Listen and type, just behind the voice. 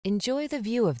Enjoy the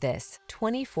view of this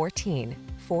 2014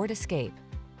 Ford Escape.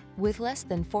 With less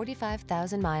than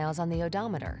 45,000 miles on the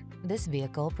odometer, this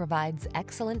vehicle provides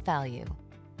excellent value.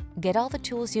 Get all the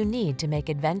tools you need to make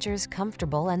adventures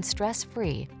comfortable and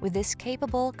stress-free with this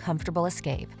capable, comfortable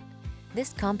Escape.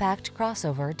 This compact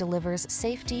crossover delivers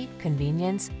safety,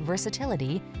 convenience,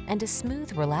 versatility, and a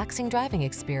smooth, relaxing driving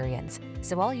experience,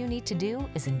 so all you need to do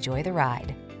is enjoy the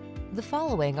ride. The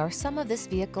following are some of this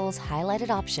vehicle's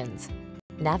highlighted options: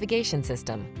 navigation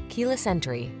system, keyless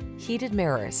entry, heated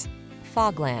mirrors,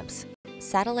 fog lamps,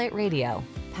 satellite radio,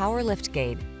 power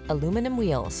liftgate, aluminum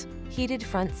wheels, heated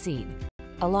front seat,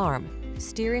 alarm,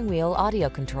 steering wheel audio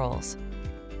controls.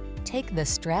 Take the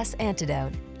stress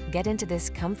antidote. Get into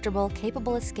this comfortable,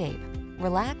 capable Escape.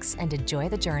 Relax and enjoy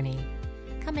the journey.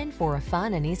 Come in for a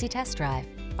fun and easy test drive.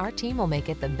 Our team will make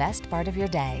it the best part of your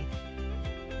day.